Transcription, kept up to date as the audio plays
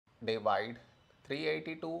divide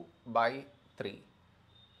 382 by 3.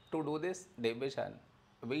 To do this division,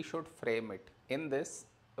 we should frame it in this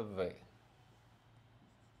way.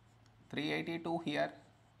 382 here,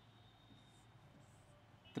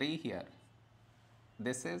 3 here.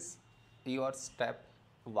 This is your step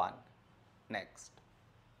 1. Next,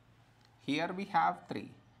 here we have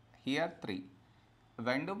 3, here 3.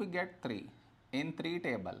 When do we get 3? In 3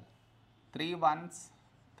 table, 3 ones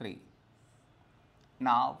 3.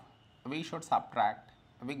 Now we should subtract,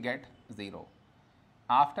 we get 0.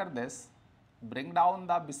 After this, bring down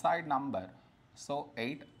the beside number, so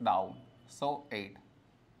 8 down, so 8.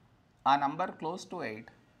 A number close to 8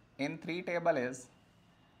 in 3 table is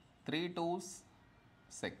 3 twos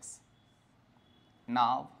 6.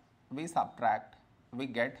 Now we subtract, we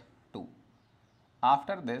get 2.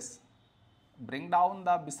 After this, bring down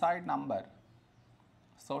the beside number,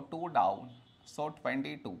 so 2 down, so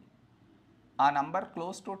 22. A number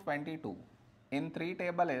close to 22 in 3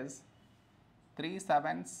 table is 3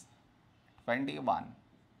 sevens 21.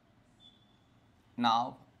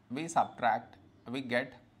 Now we subtract, we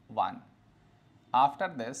get 1. After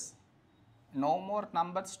this, no more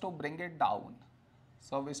numbers to bring it down,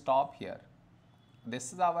 so we stop here.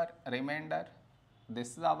 This is our remainder,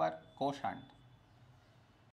 this is our quotient.